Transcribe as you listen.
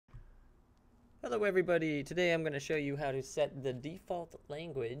Hello everybody, today I'm going to show you how to set the default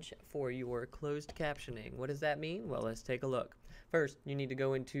language for your closed captioning. What does that mean? Well, let's take a look. First, you need to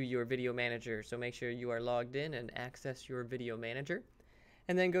go into your video manager, so make sure you are logged in and access your video manager.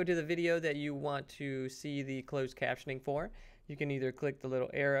 And then go to the video that you want to see the closed captioning for. You can either click the little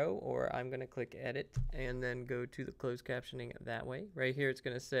arrow, or I'm going to click edit and then go to the closed captioning that way. Right here it's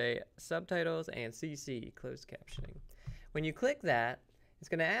going to say subtitles and CC closed captioning. When you click that, it's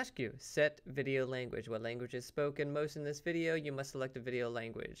going to ask you, set video language. What language is spoken most in this video? You must select a video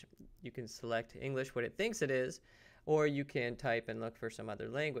language. You can select English, what it thinks it is, or you can type and look for some other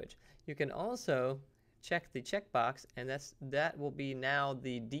language. You can also check the checkbox, and that will be now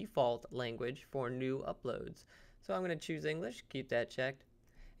the default language for new uploads. So I'm going to choose English, keep that checked,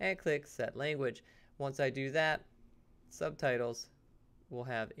 and click Set Language. Once I do that, subtitles will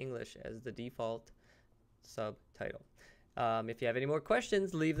have English as the default subtitle. If you have any more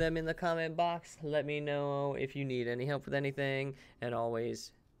questions, leave them in the comment box. Let me know if you need any help with anything, and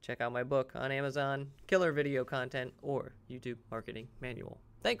always check out my book on Amazon, Killer Video Content, or YouTube Marketing Manual.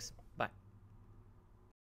 Thanks. Bye.